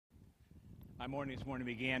My morning this morning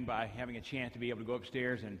began by having a chance to be able to go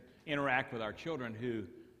upstairs and interact with our children who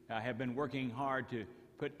have been working hard to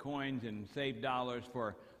put coins and save dollars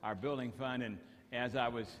for our building fund. And as I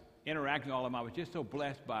was interacting with all of them, I was just so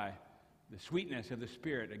blessed by the sweetness of the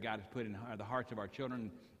Spirit that God has put in the hearts of our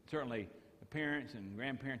children. Certainly the parents and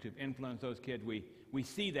grandparents who've influenced those kids, we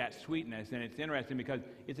see that sweetness. And it's interesting because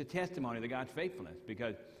it's a testimony to God's faithfulness,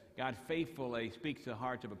 because God faithfully speaks to the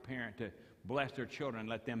hearts of a parent to bless their children,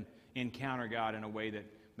 let them encounter God in a way that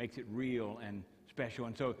makes it real and special.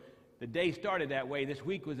 And so the day started that way. This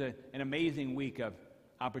week was an amazing week of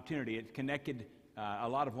opportunity. It's connected a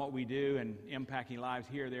lot of what we do and impacting lives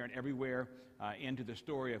here, there, and everywhere into the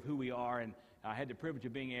story of who we are. And I had the privilege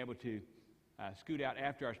of being able to scoot out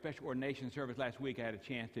after our special ordination service last week. I had a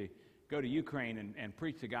chance to go to Ukraine and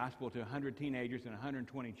preach the gospel to 100 teenagers and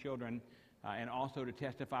 120 children, and also to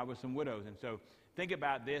testify with some widows. And so think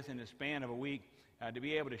about this in the span of a week, to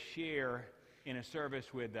be able to share in a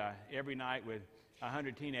service with every night with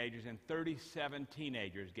 100 teenagers, and 37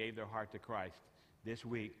 teenagers gave their heart to Christ this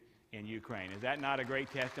week in Ukraine. Is that not a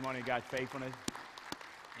great testimony of God's faithfulness?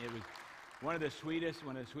 It was one of the sweetest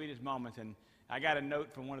moments. And I got a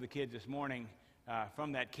note from one of the kids this morning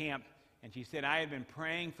from that camp, and she said, I had been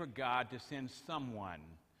praying for God to send someone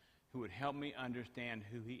who would help me understand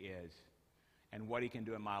who he is and what he can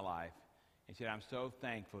do in my life. And she said, I'm so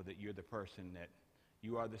thankful that you're the person, that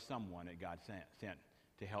you are the someone that God sent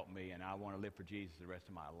to help me, and I want to live for Jesus the rest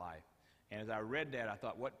of my life. And as I read that, I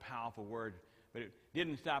thought, what powerful words. But it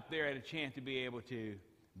didn't stop there. I had a chance to be able to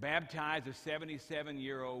baptize a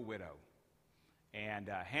 77-year-old widow, and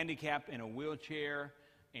handicapped in a wheelchair,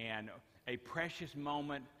 and a precious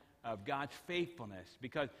moment of God's faithfulness,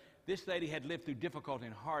 because this lady had lived through difficulty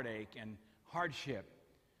and heartache and hardship.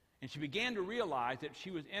 And she began to realize that she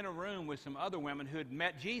was in a room with some other women who had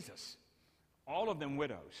met Jesus, all of them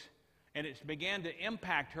widows. And it began to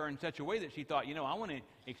impact her in such a way that she thought, I want to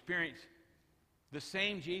experience the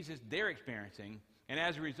same Jesus they're experiencing. And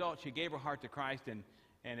as a result, she gave her heart to Christ,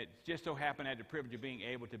 and it just so happened I had the privilege of being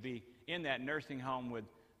able to be in that nursing home with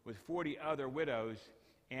 40 other widows.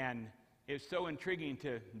 And it's so intriguing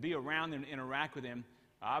to be around them and interact with them.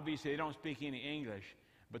 Obviously, they don't speak any English,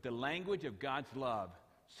 but the language of God's love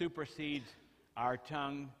supersedes our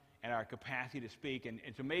tongue and our capacity to speak. And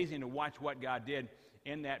it's amazing to watch what God did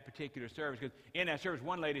in that particular service. Because in that service,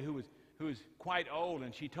 one lady who was quite old,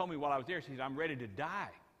 and she told me while I was there, she said, I'm ready to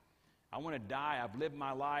die. I want to die. I've lived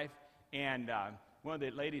my life. And one of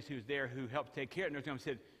the ladies who's there who helped take care of the nursing home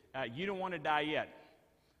said, you don't want to die yet.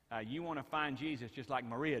 You want to find Jesus just like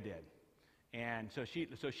Maria did. And so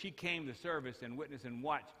she came to service and witnessed and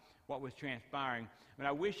watched what was transpiring. And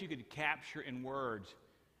I wish you could capture in words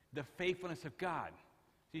the faithfulness of God.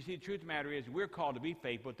 So you see, the truth of the matter is we're called to be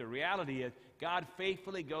faithful, but the reality is God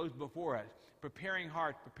faithfully goes before us, preparing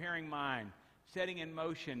hearts, preparing mind, setting in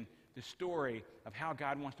motion the story of how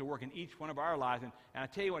God wants to work in each one of our lives. And I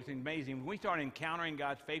tell you what's amazing, when we start encountering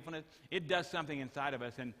God's faithfulness, it does something inside of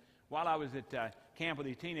us. And while I was at camp with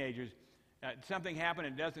these teenagers, something happened.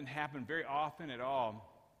 It doesn't happen very often at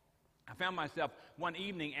all. I found myself one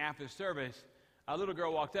evening after service, a little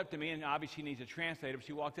girl walked up to me, and obviously she needs a translator, but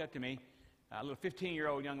she walked up to me, a little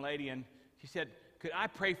 15-year-old young lady, and she said, could I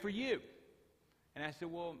pray for you? And I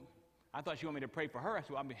said, well, I thought she wanted me to pray for her. I said,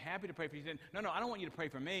 well, I'd be happy to pray for you. She said, no, I don't want you to pray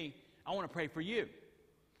for me. I want to pray for you.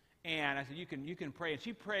 And I said, you can pray. And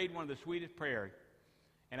she prayed one of the sweetest prayers.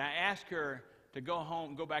 And I asked her to go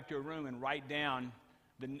home, go back to her room, and write down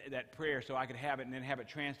that prayer so I could have it and then have it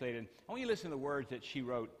translated. I want you to listen to the words that she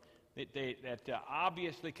wrote that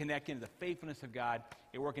obviously connect into the faithfulness of God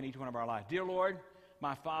at work in each one of our lives. Dear Lord,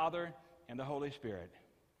 my Father, and the Holy Spirit,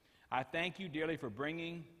 I thank you dearly for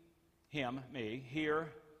bringing me, here,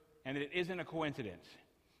 and it isn't a coincidence.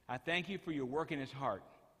 I thank you for your work in his heart.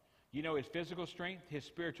 You know his physical strength, his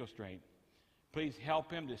spiritual strength. Please help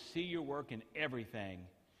him to see your work in everything,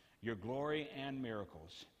 your glory and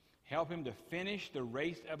miracles. Help him to finish the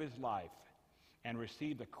race of his life and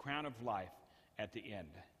receive the crown of life at the end.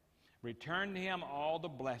 Return to him all the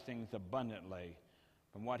blessings abundantly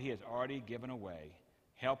from what he has already given away.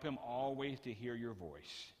 Help him always to hear your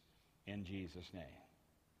voice. In Jesus' name.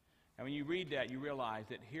 And when you read that, you realize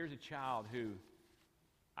that here's a child who,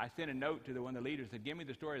 I sent a note to one of the leaders that give me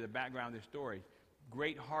the story, the background of this story.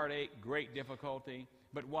 Great heartache, great difficulty,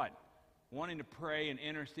 but what? Wanting to pray and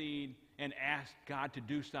intercede and ask God to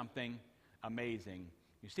do something amazing.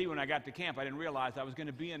 You see, when I got to camp, I didn't realize I was going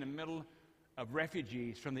to be in the middle of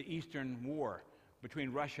refugees from the Eastern War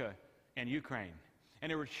between Russia and Ukraine. And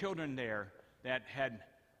there were children there that had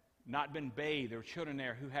not been bathed. There were children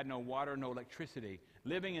there who had no water, no electricity,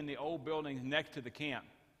 living in the old buildings next to the camp.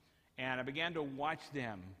 And I began to watch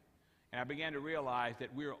them, and I began to realize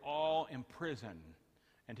that we're all imprisoned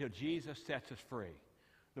until Jesus sets us free.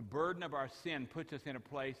 The burden of our sin puts us in a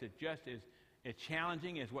place that just is as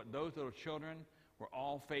challenging as what those little children were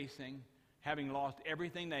all facing, having lost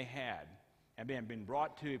everything they had and been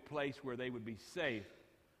brought to a place where they would be safe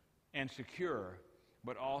and secure,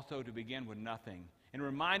 but also to begin with nothing. And it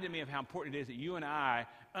reminded me of how important it is that you and I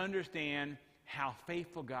understand how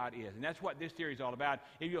faithful God is. And that's what this series is all about.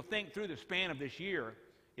 If you'll think through the span of this year,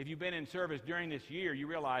 if you've been in service during this year, you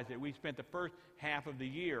realize that we spent the first half of the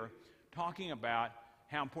year talking about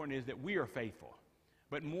how important it is that we are faithful.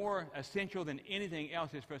 But more essential than anything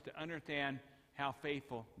else is for us to understand how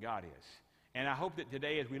faithful God is. And I hope that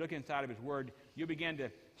today, as we look inside of His Word, you'll begin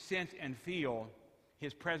to sense and feel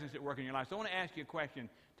His presence at work in your life. So I want to ask you a question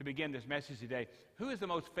to begin this message today. Who is the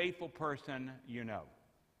most faithful person you know?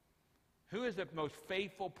 Who is the most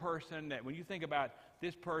faithful person that when you think about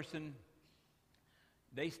this person,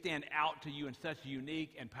 they stand out to you in such a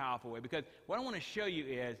unique and powerful way? Because what I want to show you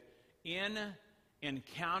is in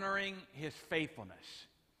encountering His faithfulness,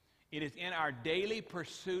 it is in our daily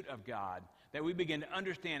pursuit of God that we begin to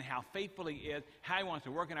understand how faithful He is, how He wants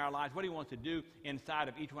to work in our lives, what He wants to do inside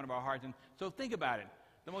of each one of our hearts. And so think about it.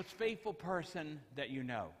 The most faithful person that you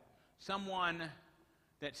know, someone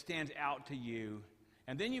that stands out to you,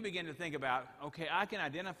 and then you begin to think about, okay, I can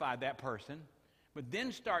identify that person, but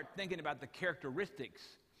then start thinking about the characteristics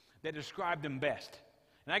that describe them best.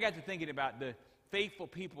 And I got to thinking about the faithful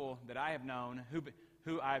people that I have known,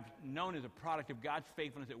 who I've known as a product of God's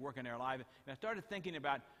faithfulness at work in their life. And I started thinking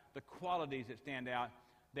about the qualities that stand out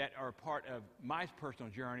that are a part of my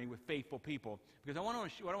personal journey with faithful people. Because what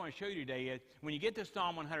I want to show you today is, when you get to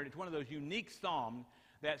Psalm 100, it's one of those unique psalms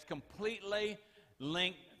that's completely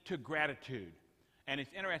linked to gratitude. And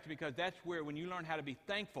it's interesting because that's where, when you learn how to be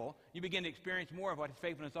thankful, you begin to experience more of what His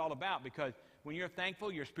faithfulness is all about. Because when you're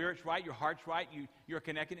thankful, your spirit's right, your heart's right, you're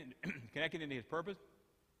connected into His purpose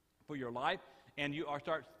for your life, and you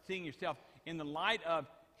start seeing yourself in the light of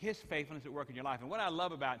His faithfulness at work in your life. And what I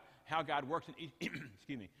love about how God works in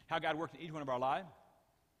each, how God works in each one of our lives,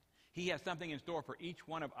 He has something in store for each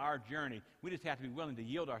one of our journey. We just have to be willing to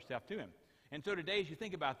yield ourselves to Him. And so today, as you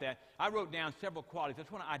think about that, I wrote down several qualities I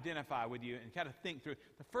just want to identify with you and kind of think through.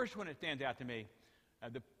 The first one that stands out to me,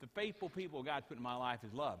 the faithful people God's put in my life,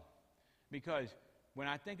 is love. Because when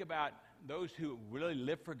I think about those who really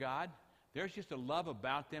live for God, there's just a love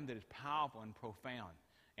about them that is powerful and profound.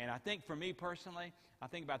 And I think for me personally, I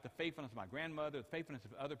think about the faithfulness of my grandmother, the faithfulness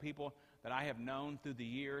of other people that I have known through the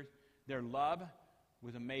years. Their love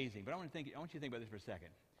was amazing. But I want you to think about this for a second.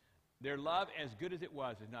 Their love, as good as it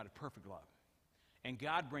was, is not a perfect love. And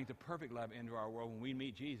God brings a perfect love into our world when we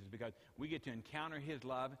meet Jesus, because we get to encounter His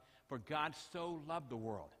love. For God so loved the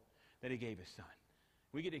world that He gave His Son.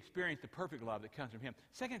 We get to experience the perfect love that comes from Him.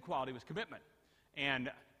 Second quality was commitment.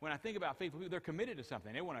 And when I think about faithful people, they're committed to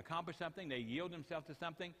something. They want to accomplish something. They yield themselves to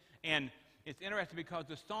something. And it's interesting because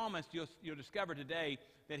the psalmist, you'll discover today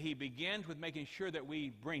that he begins with making sure that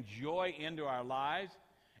we bring joy into our lives.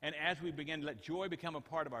 And as we begin to let joy become a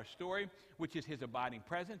part of our story, which is His abiding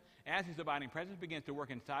presence, as His abiding presence begins to work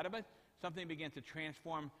inside of us, something begins to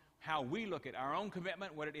transform how we look at our own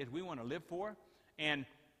commitment, what it is we want to live for. And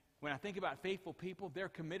when I think about faithful people, they're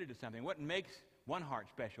committed to something. What makes one heart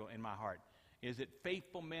special in my heart is that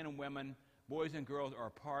faithful men and women, boys and girls, are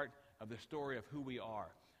a part of the story of who we are.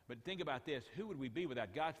 But think about this. Who would we be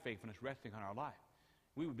without God's faithfulness resting on our life?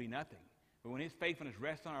 We would be nothing. But when His faithfulness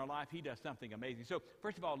rests on our life, He does something amazing. So,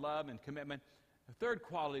 first of all, love and commitment. The third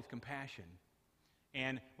quality is compassion.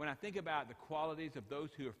 And when I think about the qualities of those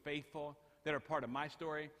who are faithful, that are part of my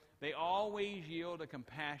story, they always yield a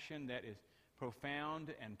compassion that is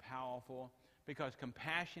profound and powerful, because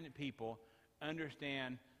compassionate people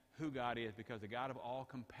understand who God is, because the God of all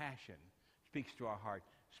compassion speaks to our heart,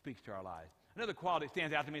 speaks to our lives. Another quality that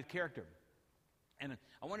stands out to me is character. And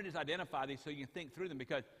I want to just identify these so you can think through them,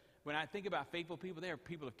 because when I think about faithful people, they are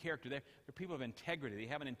people of character. They're people of integrity. They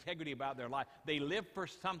have an integrity about their life. They live for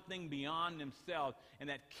something beyond themselves, and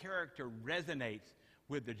that character resonates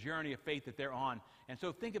with the journey of faith that they're on. And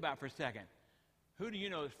so think about for a second, who do you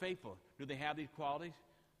know is faithful? Do they have these qualities?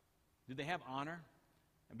 Do they have honor?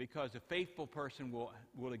 And because a faithful person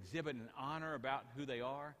will exhibit an honor about who they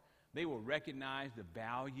are, they will recognize the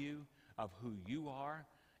value of who you are,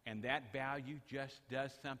 and that value just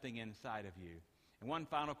does something inside of you. And one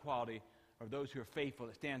final quality of those who are faithful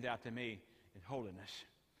that stands out to me is holiness.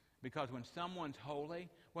 Because when someone's holy,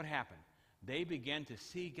 what happens? They begin to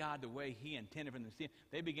see God the way He intended for them to see Him.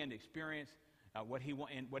 They begin to experience what He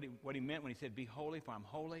meant when He said, "Be holy, for I'm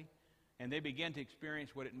holy." And they begin to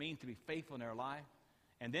experience what it means to be faithful in their life.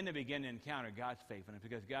 and then to begin to encounter God's faithfulness,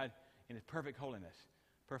 because God, in his perfect holiness,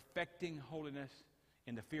 perfecting holiness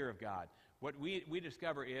in the fear of God. What we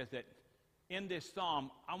discover is that in this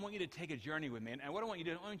psalm, I want you to take a journey with me. And what I want you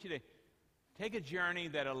to do, I want you to take a journey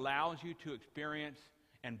that allows you to experience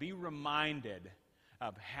and be reminded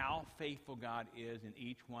of how faithful God is in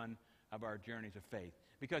each one of our journeys of faith.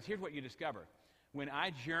 Because here's what you discover. When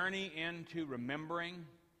I journey into remembering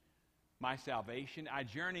my salvation, I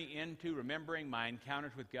journey into remembering my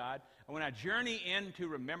encounters with God, and when I journey into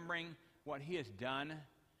remembering what he has done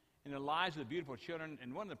in the lives of the beautiful children,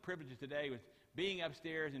 and one of the privileges today was being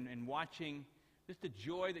upstairs and watching just the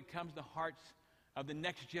joy that comes to the hearts of the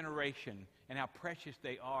next generation and how precious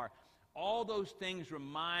they are. All those things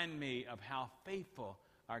remind me of how faithful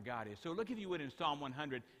our God is. So look, if you would, in Psalm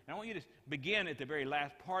 100. And I want you to begin at the very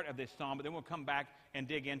last part of this psalm, but then we'll come back and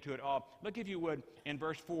dig into it all. Look, if you would, in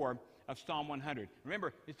verse 4 of Psalm 100.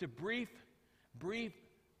 Remember, it's a brief,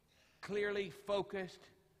 clearly focused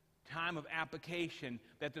time of application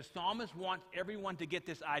that the psalmist wants everyone to get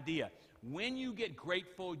this idea. When you get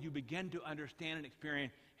grateful, you begin to understand and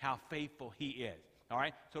experience how faithful he is. All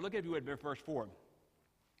right? So look, if you would, verse 4.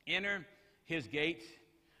 Enter his gates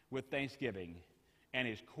with thanksgiving and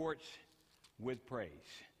his courts with praise.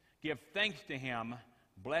 Give thanks to him,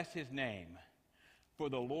 bless his name. For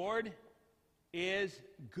the Lord is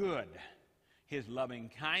good. His loving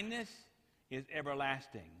kindness is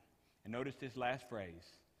everlasting. And notice this last phrase.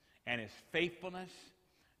 And his faithfulness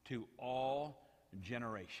to all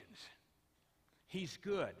generations. He's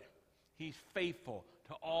good. He's faithful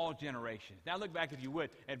to all generations. Now look back, if you would,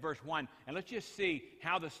 at verse 1, and let's just see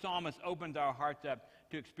how the psalmist opens our hearts up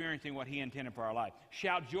to experiencing what he intended for our life.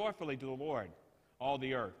 Shout joyfully to the Lord, all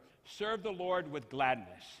the earth. Serve the Lord with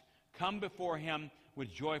gladness. Come before him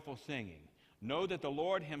with joyful singing. Know that the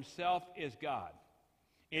Lord himself is God.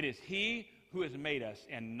 It is he who has made us,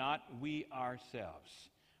 and not we ourselves.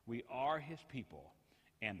 We are his people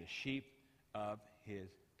and the sheep of his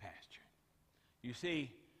pasture. You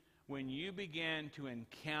see, when you begin to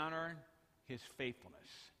encounter his faithfulness,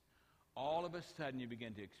 all of a sudden you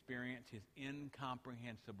begin to experience his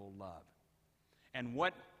incomprehensible love. And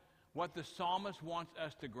what the psalmist wants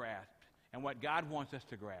us to grasp, and what God wants us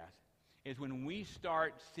to grasp, is when we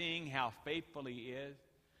start seeing how faithful he is,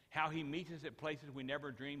 how he meets us at places we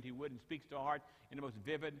never dreamed he would, and speaks to our heart in the most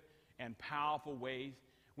vivid and powerful ways.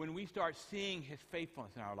 When we start seeing his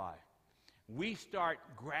faithfulness in our life, we start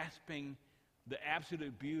grasping the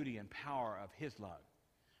absolute beauty and power of his love.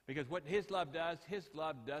 Because what his love does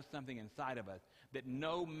something inside of us that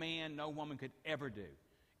no man, no woman could ever do.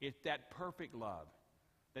 It's that perfect love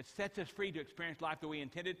that sets us free to experience life the way he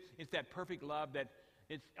intended. It's that perfect love that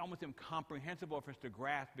it's almost incomprehensible for us to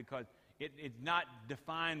grasp, because it's not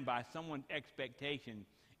defined by someone's expectation.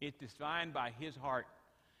 It's defined by his heart.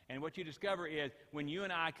 And what you discover is when you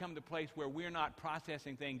and I come to a place where we're not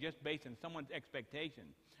processing things just based on someone's expectation,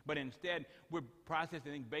 but instead we're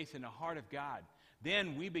processing things based on the heart of God,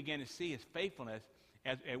 then we begin to see his faithfulness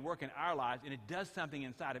at work in our lives, and it does something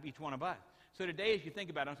inside of each one of us. So today, as you think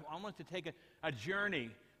about it, I want us to take a journey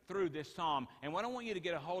through this psalm. And what I want you to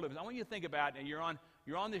get a hold of is I want you to think about, and you're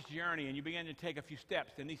on this journey, and you begin to take a few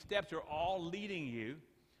steps. And these steps are all leading you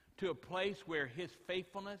to a place where his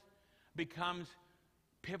faithfulness becomes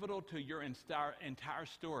pivotal to your entire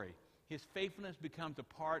story. His faithfulness becomes a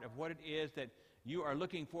part of what it is that you are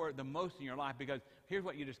looking for the most in your life, because here's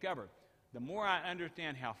what you discover. The more I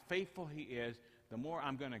understand how faithful he is, the more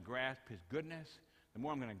I'm going to grasp his goodness, the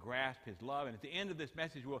more I'm going to grasp his love. And at the end of this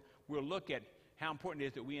message, we'll look at how important it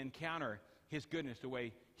is that we encounter his goodness the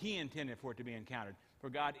way he intended for it to be encountered. For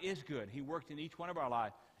God is good. He works in each one of our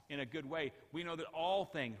lives in a good way. We know that all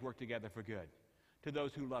things work together for good to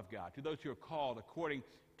those who love God, to those who are called according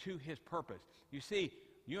to his purpose. You see,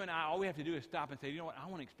 you and I, all we have to do is stop and say, you know what, I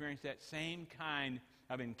want to experience that same kind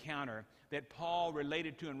of encounter that Paul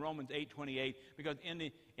related to in Romans 8:28, because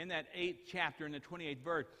in that 8th chapter, in the 28th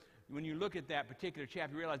verse, when you look at that particular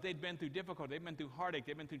chapter, you realize they'd been through difficulty, they've been through heartache,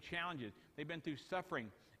 they've been through challenges, they've been through suffering.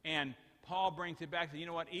 And Paul brings it back to, you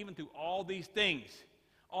know what, even through all these things,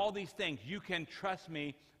 you can trust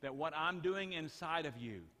me that what I'm doing inside of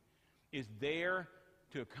you is there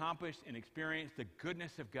to accomplish and experience the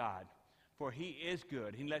goodness of God. For he is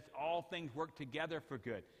good. He lets all things work together for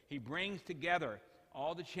good. He brings together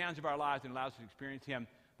all the challenges of our lives and allows us to experience him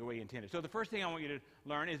the way he intended. So the first thing I want you to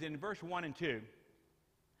learn is in verse 1 and 2,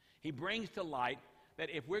 he brings to light that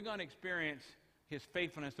if we're going to experience his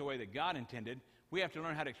faithfulness the way that God intended, we have to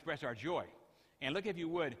learn how to express our joy. And look, if you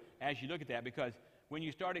would, as you look at that, because when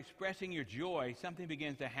you start expressing your joy, something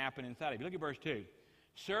begins to happen inside of you. Look at verse 2.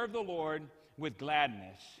 Serve the Lord with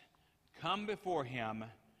gladness. come before him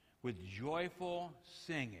with joyful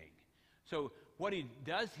singing. So what he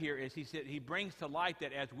does here is he brings to light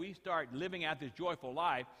that as we start living out this joyful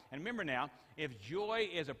life, and remember now, if joy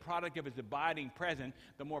is a product of his abiding presence,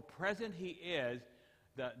 the more present he is,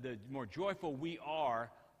 the more joyful we are,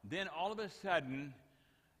 then all of a sudden,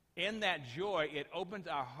 in that joy, it opens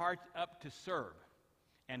our hearts up to serve.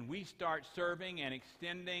 And we start serving and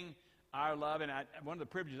extending our love. And one of the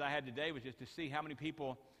privileges I had today was just to see how many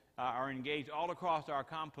people are engaged all across our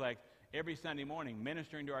complex every Sunday morning,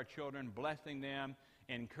 ministering to our children, blessing them,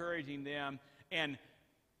 encouraging them. And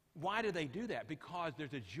why do they do that? Because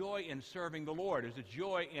there's a joy in serving the Lord. There's a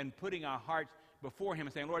joy in putting our hearts before him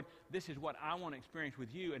and saying, Lord, this is what I want to experience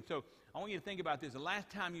with you. And so I want you to think about this. The last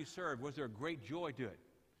time you served, was there a great joy to it?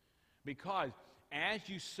 Because as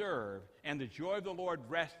you serve and the joy of the Lord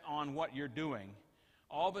rests on what you're doing,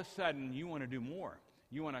 all of a sudden you want to do more.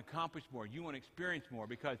 You want to accomplish more. You want to experience more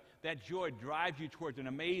because that joy drives you towards an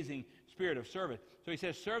amazing spirit of service. So he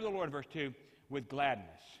says, serve the Lord, verse 2, with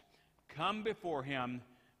gladness. Come before him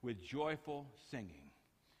with joyful singing.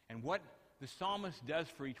 And what the psalmist does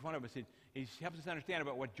for each one of us is he helps us understand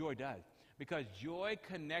about what joy does. Because joy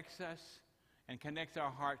connects us and connects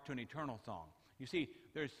our hearts to an eternal song. You see,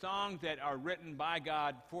 there's songs that are written by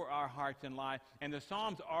God for our hearts and life. And the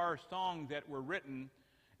Psalms are songs that were written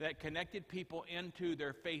that connected people into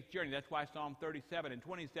their faith journey. That's why Psalm 37 and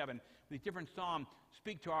 27, these different psalms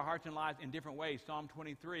speak to our hearts and lives in different ways. Psalm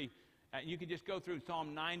 23, you could just go through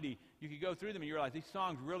Psalm 90. You could go through them and you realize these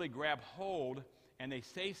songs really grab hold and they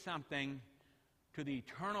say something to the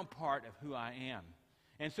eternal part of who I am.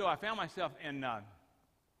 And so I found myself in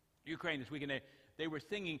Ukraine this weekend. They were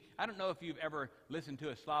singing. I don't know if you've ever listened to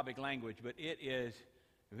a Slavic language, but it is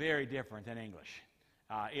very different than English.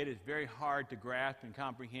 It is very hard to grasp and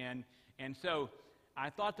comprehend. And so I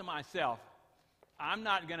thought to myself, I'm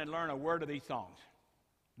not going to learn a word of these songs.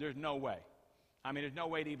 There's no way. I mean, there's no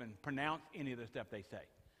way to even pronounce any of the stuff they say.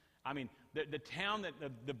 I mean, the town,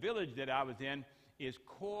 the village that I was in is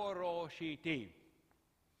Koroshiti.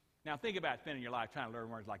 Now, think about spending your life trying to learn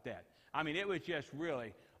words like that. I mean, it was just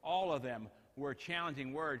really, all of them were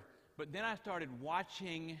challenging words. But then I started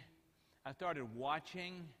watching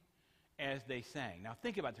as they sang. Now,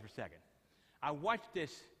 think about this for a second. I watched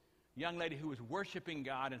this young lady who was worshiping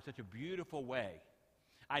God in such a beautiful way.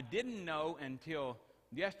 I didn't know until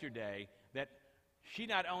yesterday that she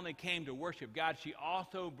not only came to worship God, she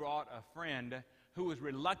also brought a friend who was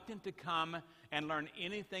reluctant to come and learn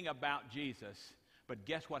anything about Jesus. But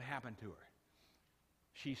guess what happened to her?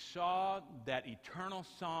 She saw that eternal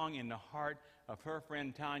song in the heart of her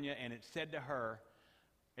friend Tanya, and it said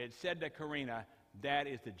to Karina, that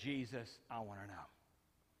is the Jesus I want to know.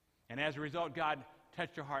 And as a result, God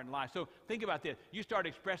touched her heart and life. So think about this. You start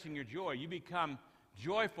expressing your joy. You become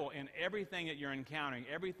joyful in everything that you're encountering,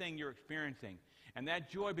 everything you're experiencing. And that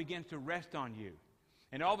joy begins to rest on you.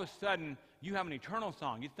 And all of a sudden, you have an eternal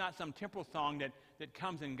song. It's not some temporal song that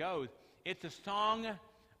comes and goes. It's a song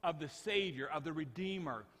of the Savior, of the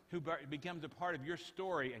Redeemer, who becomes a part of your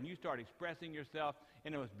story, and you start expressing yourself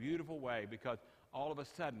in the most beautiful way because all of a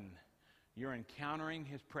sudden, you're encountering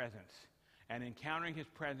his presence. And encountering his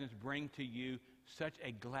presence brings to you such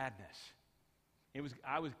a gladness.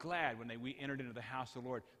 I was glad when we entered into the house of the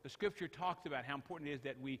Lord. The Scripture talks about how important it is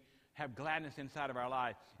that we have gladness inside of our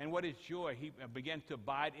life. And what is joy? He begins to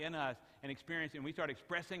abide in us and experience, and we start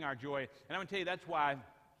expressing our joy. And I'm going to tell you, that's why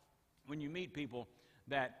when you meet people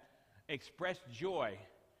that express joy,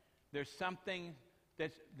 there's something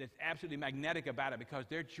that's absolutely magnetic about it because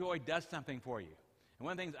their joy does something for you. And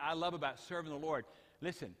one of the things I love about serving the Lord,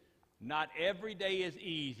 listen, not every day is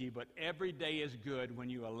easy, but every day is good when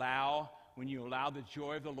you allow the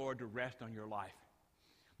joy of the Lord to rest on your life.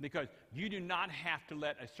 Because you do not have to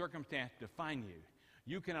let a circumstance define you.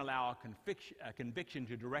 You can allow a conviction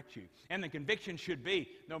to direct you. And the conviction should be,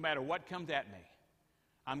 no matter what comes at me,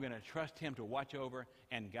 I'm going to trust him to watch over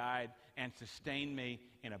and guide and sustain me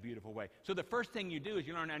in a beautiful way. So the first thing you do is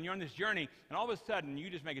you learn, and you're on this journey, and all of a sudden you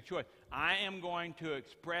just make a choice. I am going to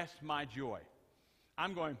express my joy.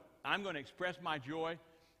 I'm going to express my joy.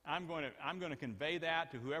 I'm going to convey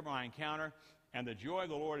that to whoever I encounter, and the joy of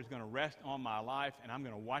the Lord is going to rest on my life, and I'm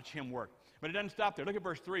going to watch him work. But it doesn't stop there. Look at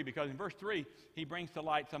verse 3, because in verse 3, he brings to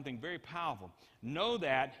light something very powerful. Know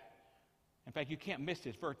that, in fact, you can't miss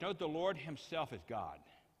this verse. Know the Lord himself is God.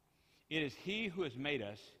 It is he who has made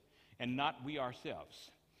us, and not we ourselves.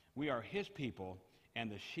 We are his people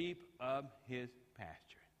and the sheep of his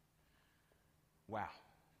pasture. Wow.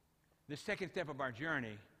 The second step of our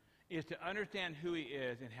journey is to understand who he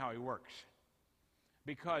is and how he works.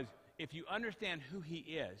 Because if you understand who he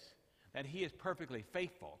is, that he is perfectly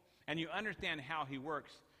faithful, and you understand how he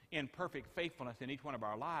works in perfect faithfulness in each one of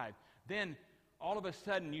our lives, then all of a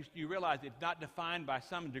sudden you realize it's not defined by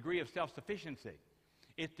some degree of self-sufficiency.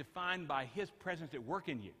 It's defined by his presence at work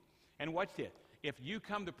in you. And watch this. If you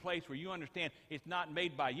come to a place where you understand it's not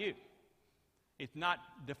made by you, it's not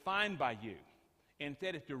defined by you,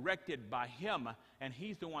 instead it's directed by him, and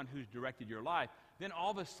he's the one who's directed your life, then all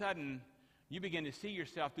of a sudden you begin to see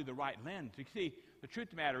yourself through the right lens. You see, the truth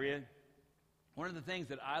of the matter is, one of the things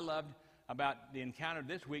that I loved about the encounter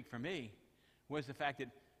this week for me was the fact that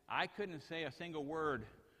I couldn't say a single word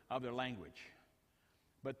of their language.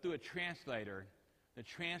 But through a translator, the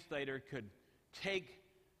translator could take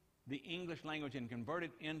the English language and convert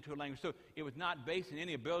it into a language. So it was not based on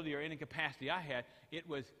any ability or any capacity I had. It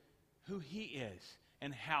was who he is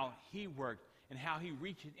and how he worked and how he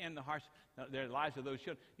reaches in the hearts, their lives of those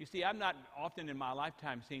children. You see, I've not often in my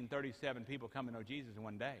lifetime seen 37 people come to know Jesus in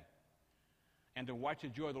one day. And to watch the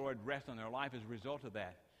joy of the Lord rest on their life as a result of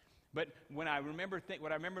that. But when I remember,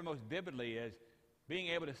 what I remember most vividly is being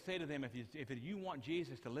able to say to them, if you want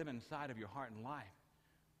Jesus to live inside of your heart and life,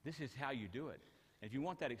 this is how you do it. If you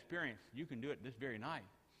want that experience, you can do it this very night.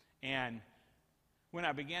 And when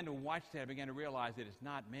I began to watch that, I began to realize that it's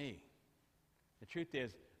not me. The truth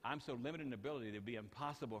is, I'm so limited in ability that it would be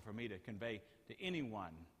impossible for me to convey to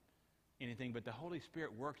anyone anything, but the Holy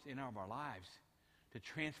Spirit works in our lives to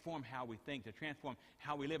transform how we think, to transform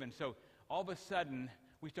how we live. And so all of a sudden,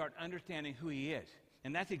 we start understanding who he is.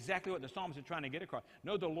 And that's exactly what the psalmist is trying to get across.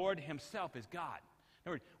 No, the Lord himself is God. In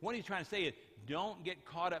other words, what he's trying to say is, don't get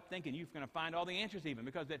caught up thinking you're going to find all the answers even,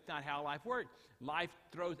 because that's not how life works. Life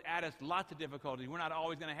throws at us lots of difficulties. We're not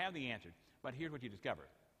always going to have the answers. But here's what you discover.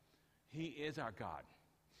 He is our God.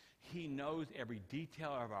 He knows every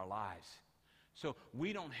detail of our lives. So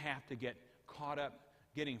we don't have to get caught up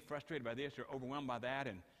getting frustrated by this or overwhelmed by that.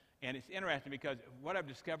 And it's interesting because what I've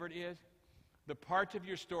discovered is the parts of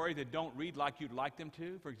your story that don't read like you'd like them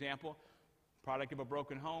to, for example, product of a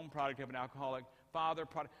broken home, product of an alcoholic father,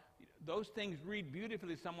 those things read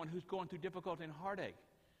beautifully to someone who's going through difficulty and heartache.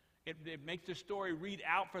 It makes the story read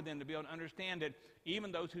out for them to be able to understand that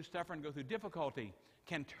even those who suffer and go through difficulty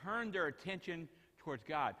can turn their attention towards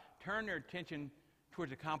God, turn their attention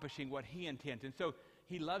towards accomplishing what he intends. And so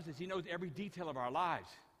he loves us. He knows every detail of our lives.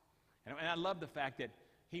 And I love the fact that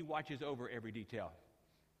he watches over every detail.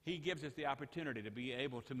 He gives us the opportunity to be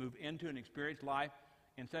able to move into and experience life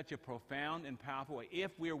in such a profound and powerful way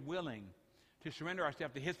if we're willing to surrender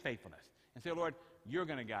ourselves to his faithfulness and say, Lord, you're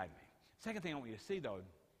going to guide me. Second thing I want you to see, though,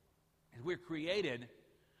 is we're created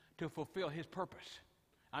to fulfill his purpose.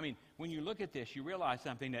 I mean, when you look at this, you realize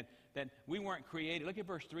something that we weren't created. Look at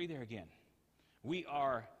verse 3 there again. We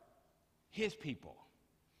are his people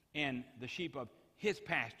and the sheep of his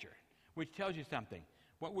pasture, which tells you something.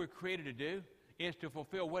 What we're created to do is to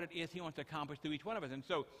fulfill what it is he wants to accomplish through each one of us. And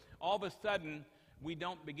so all of a sudden, we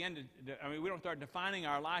don't we don't start defining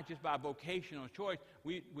our life just by vocational choice.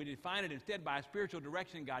 We define it instead by a spiritual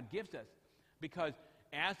direction God gives us. Because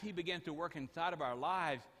as he begins to work inside of our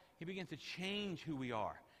lives, he begins to change who we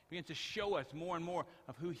are. He begins to show us more and more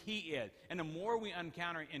of who he is. And the more we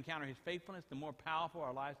encounter his faithfulness, the more powerful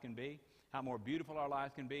our lives can be, how more beautiful our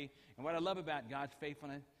lives can be. And what I love about God's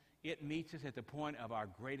faithfulness, it meets us at the point of our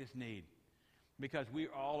greatest need. Because we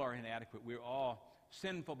all are inadequate. We're all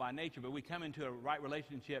sinful by nature, but we come into a right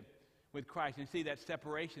relationship with Christ and see that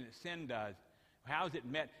separation that sin does. How is it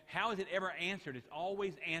met? How is it ever answered? It's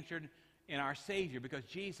always answered in our Savior, because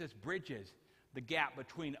Jesus bridges the gap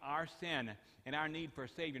between our sin and our need for a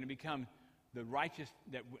Savior to become the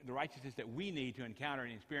righteousness that we need to encounter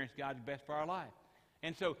and experience God's best for our life.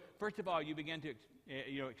 And so, first of all, you begin to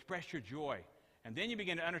express your joy, and then you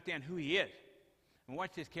begin to understand who he is. And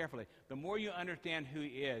watch this carefully. The more you understand who he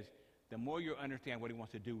is, the more you understand what he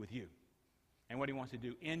wants to do with you, and what he wants to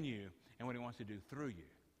do in you, and what he wants to do through you.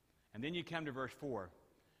 And then you come to verse 4,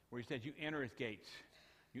 where he says you enter his gates.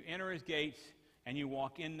 You enter his gates, and you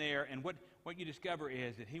walk in there, and what you discover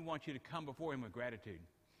is that he wants you to come before him with gratitude.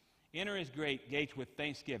 Enter his gates with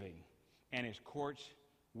thanksgiving, and his courts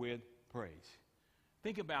with praise.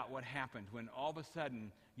 Think about what happens when all of a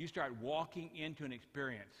sudden you start walking into an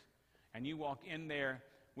experience, and you walk in there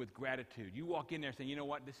with gratitude. You walk in there saying, you know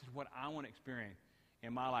what, this is what I want to experience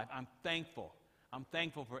in my life. I'm thankful. I'm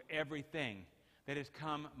thankful for everything that has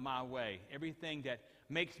come my way, everything that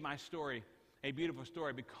makes my story a beautiful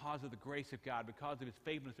story because of the grace of God, because of his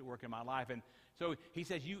faithfulness at work in my life. And so he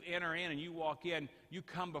says you enter in and you walk in, you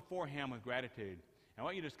come before him with gratitude. And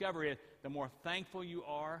what you discover is the more thankful you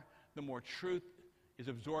are, the more truth is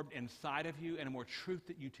absorbed inside of you, and the more truth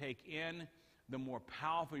that you take in, the more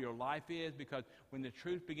powerful your life is, because when the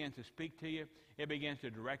truth begins to speak to you, it begins to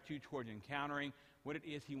direct you towards encountering what it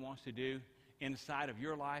is he wants to do inside of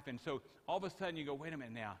your life. And so all of a sudden you go, wait a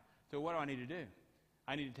minute now, so what do I need to do?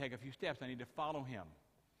 I need to take a few steps. I need to follow him.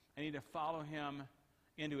 I need to follow him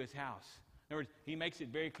into his house. In other words, he makes it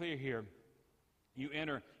very clear here. You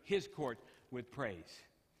enter his court with praise,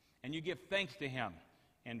 and you give thanks to him.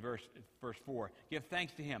 In verse 4, give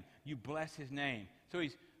thanks to him. You bless his name. So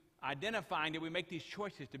he's identifying that we make these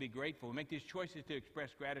choices to be grateful. We make these choices to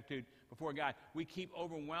express gratitude before God. We keep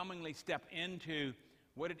overwhelmingly step into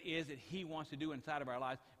what it is that he wants to do inside of our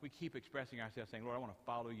lives. We keep expressing ourselves, saying, Lord, I want to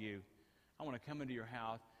follow you. I want to come into your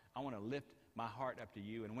house. I want to lift my heart up to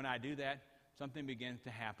you. And when I do that, something begins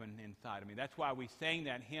to happen inside of me. That's why we sing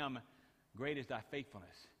that hymn, Great is Thy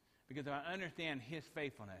Faithfulness. Because if I understand his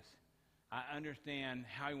faithfulness, I understand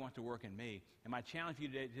how he wants to work in me. And my challenge for you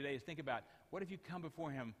today is think about, what if you come before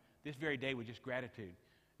him this very day with just gratitude?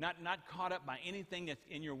 Not caught up by anything that's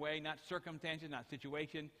in your way, not circumstances, not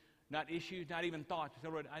situation, not issues, not even thoughts. So,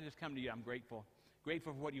 Lord, I just come to you. I'm grateful.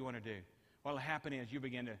 Grateful for what you want to do. What will happen is you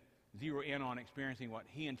begin to zero in on experiencing what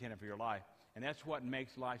he intended for your life. And that's what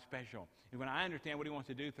makes life special. And when I understand what he wants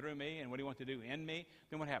to do through me and what he wants to do in me,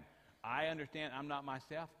 then what happens? I understand I'm not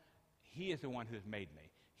myself. He is the one who has made me.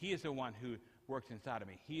 He is the one who works inside of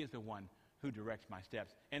me. He is the one who directs my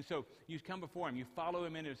steps. And so you come before him. You follow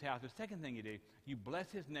him into his house. The second thing you do, you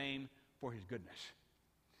bless his name for his goodness.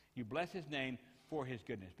 You bless his name for his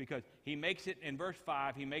goodness. Because he makes it, in verse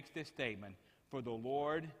 5, he makes this statement, for the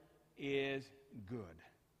Lord is good.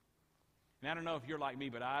 And I don't know if you're like me,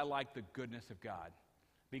 but I like the goodness of God.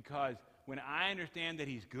 Because when I understand that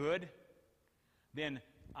he's good, then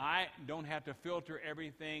I don't have to filter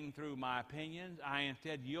everything through my opinions. I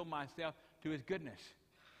instead yield myself to his goodness.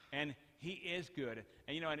 And he is good.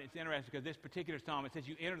 And you know, and it's interesting because this particular psalm, it says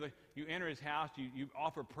you enter his house, you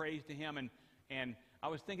offer praise to him. And I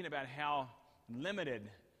was thinking about how limited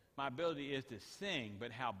my ability is to sing,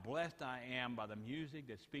 but how blessed I am by the music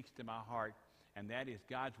that speaks to my heart. And that is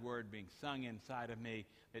God's word being sung inside of me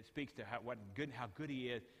that speaks to how good he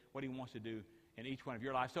is, what he wants to do in each one of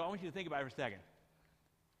your lives. So I want you to think about it for a second.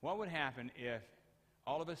 What would happen if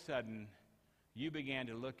all of a sudden you began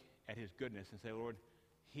to look at his goodness and say, Lord,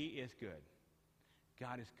 he is good.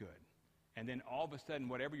 God is good. And then all of a sudden,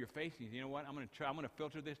 whatever you're facing, you know what? I'm going to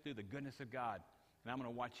filter this through the goodness of God. And I'm going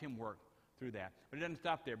to watch him work through that. But it doesn't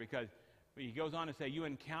stop there, because he goes on to say, you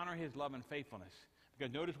encounter his love and faithfulness.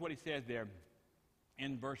 Because notice what he says there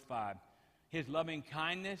in verse 5. His loving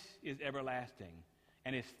kindness is everlasting,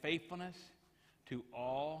 and his faithfulness to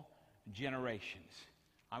all generations.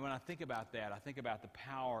 When I think about that, I think about the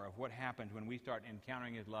power of what happens when we start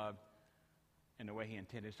encountering his love in the way he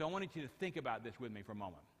intended. So I wanted you to think about this with me for a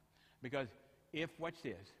moment. Because watch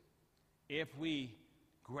this, if we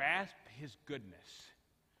grasp his goodness,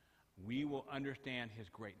 we will understand his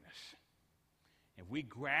greatness. If we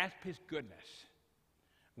grasp his goodness,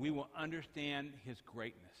 we will understand his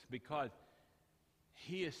greatness. Because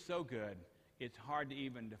he is so good, it's hard to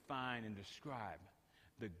even define and describe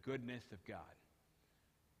the goodness of God.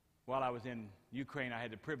 While I was in Ukraine, I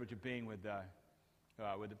had the privilege of being with the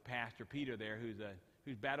pastor Peter there,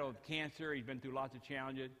 who's battled cancer. He's been through lots of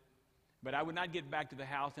challenges. But I would not get back to the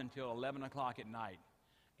house until 11 o'clock at night.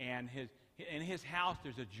 And in his house,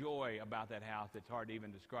 there's a joy about that house that's hard to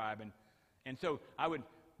even describe. And so I would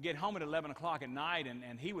get home at 11 o'clock at night,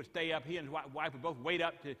 and he would stay up. He and his wife would both wait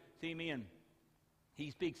up to see me. And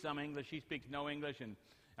he speaks some English. She speaks no English. And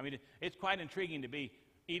I mean, it's quite intriguing to be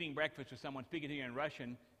eating breakfast with someone speaking to you in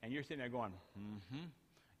Russian, and you're sitting there going, mm-hmm.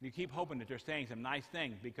 You keep hoping that they're saying some nice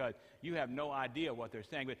things because you have no idea what they're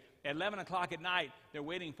saying. But at 11 o'clock at night, they're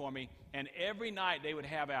waiting for me, and every night they would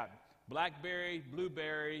have out blackberries,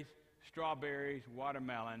 blueberries, strawberries,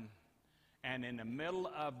 watermelon, and in the middle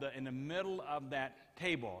of that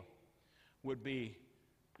table would be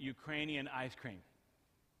Ukrainian ice cream.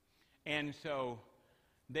 And so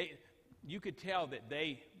you could tell that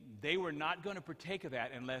they were not going to partake of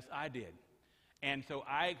that unless I did. And so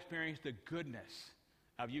I experienced the goodness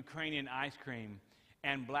of Ukrainian ice cream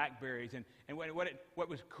and blackberries. And what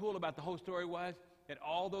was cool about the whole story was that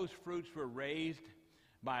all those fruits were raised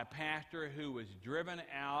by a pastor who was driven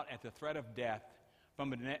out at the threat of death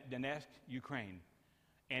from Donetsk, Ukraine.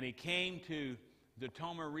 And he came to the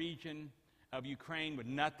Toma region of Ukraine with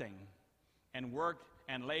nothing and worked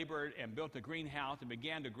and labored and built a greenhouse and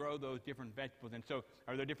began to grow those different vegetables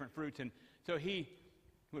or the different fruits. And so he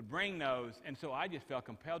would bring those. And so I just felt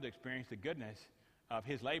compelled to experience the goodness of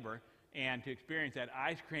his labor and to experience that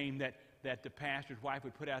ice cream that the pastor's wife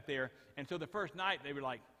would put out there. And so the first night they were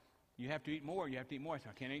like, you have to eat more. You have to eat more. I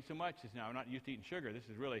said, I can't eat so much. She said, no, I'm not used to eating sugar. This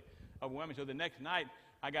is really overwhelming. So the next night,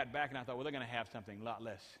 I got back and I thought, well, they're going to have something a lot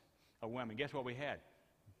less overwhelming. Guess what we had?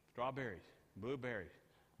 Strawberries, blueberries,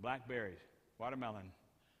 blackberries, watermelon,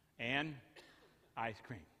 and ice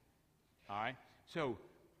cream. All right? So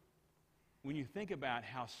when you think about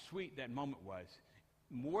how sweet that moment was,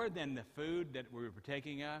 more than the food that we were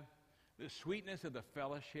partaking of, the sweetness of the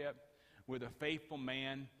fellowship with a faithful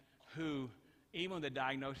man who, even with the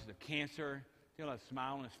diagnosis of cancer, still had a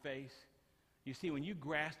smile on his face. You see, when you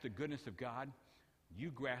grasp the goodness of God, you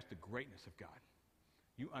grasp the greatness of God.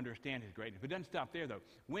 You understand his greatness. But it doesn't stop there, though.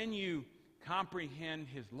 When you comprehend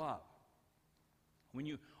his love, when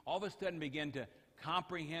you all of a sudden begin to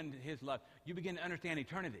comprehend his love, you begin to understand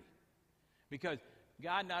eternity. Because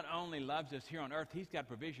God not only loves us here on earth, he's got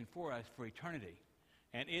provision for us for eternity.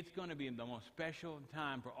 And it's going to be the most special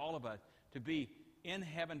time for all of us to be in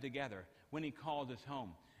heaven together when he calls us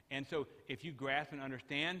home. And so if you grasp and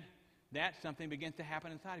understand that, something begins to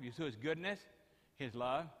happen inside of you. So his goodness, his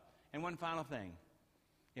love, and one final thing.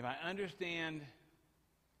 If I understand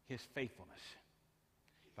his faithfulness,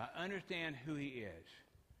 if I understand who he is,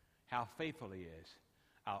 how faithful he is,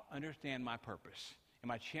 I'll understand my purpose. And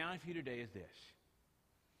my challenge for you today is this.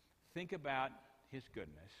 Think about his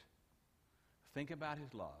goodness. Think about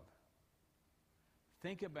his love.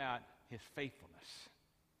 Think about his faithfulness.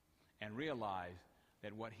 And realize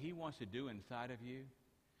that what he wants to do inside of you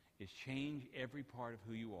is change every part of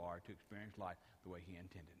who you are to experience life the way he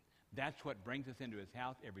intended. That's what brings us into his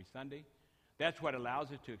house every Sunday. That's what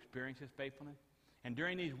allows us to experience his faithfulness. And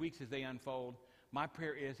during these weeks as they unfold, my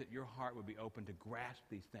prayer is that your heart would be open to grasp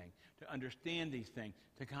these things, to understand these things,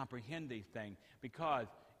 to comprehend these things. Because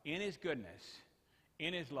in his goodness,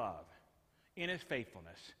 in his love, in his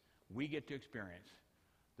faithfulness, we get to experience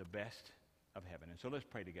the best of heaven. And so let's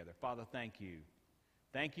pray together. Father, thank you.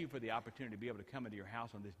 Thank you for the opportunity to be able to come into your house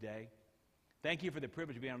on this day. Thank you for the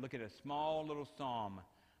privilege of being able to look at a small little psalm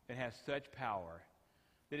that has such power,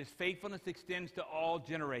 that his faithfulness extends to all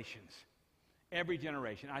generations, every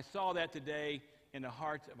generation. I saw that today in the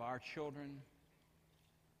hearts of our children.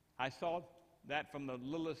 I saw that from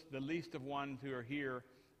the least of ones who are here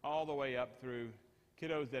all the way up through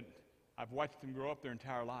kiddos that I've watched them grow up their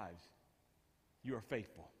entire lives. You are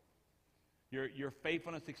faithful. Your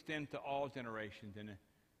faithfulness extends to all generations, and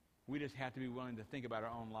we just have to be willing to think about our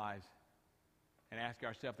own lives and ask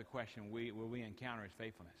ourselves the question, will we encounter his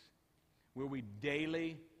faithfulness? Will we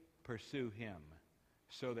daily pursue him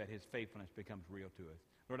so that his faithfulness becomes real to us?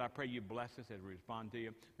 Lord, I pray you bless us as we respond to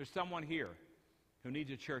you. There's someone here who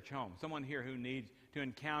needs a church home, someone here who needs to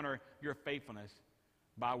encounter your faithfulness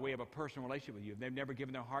by way of a personal relationship with you. They've never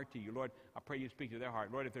given their heart to you. Lord, I pray you speak to their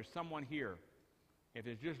heart. Lord, if there's someone here, if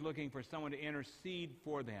they're just looking for someone to intercede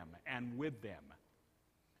for them and with them,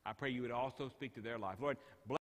 I pray you would also speak to their life. Lord, bless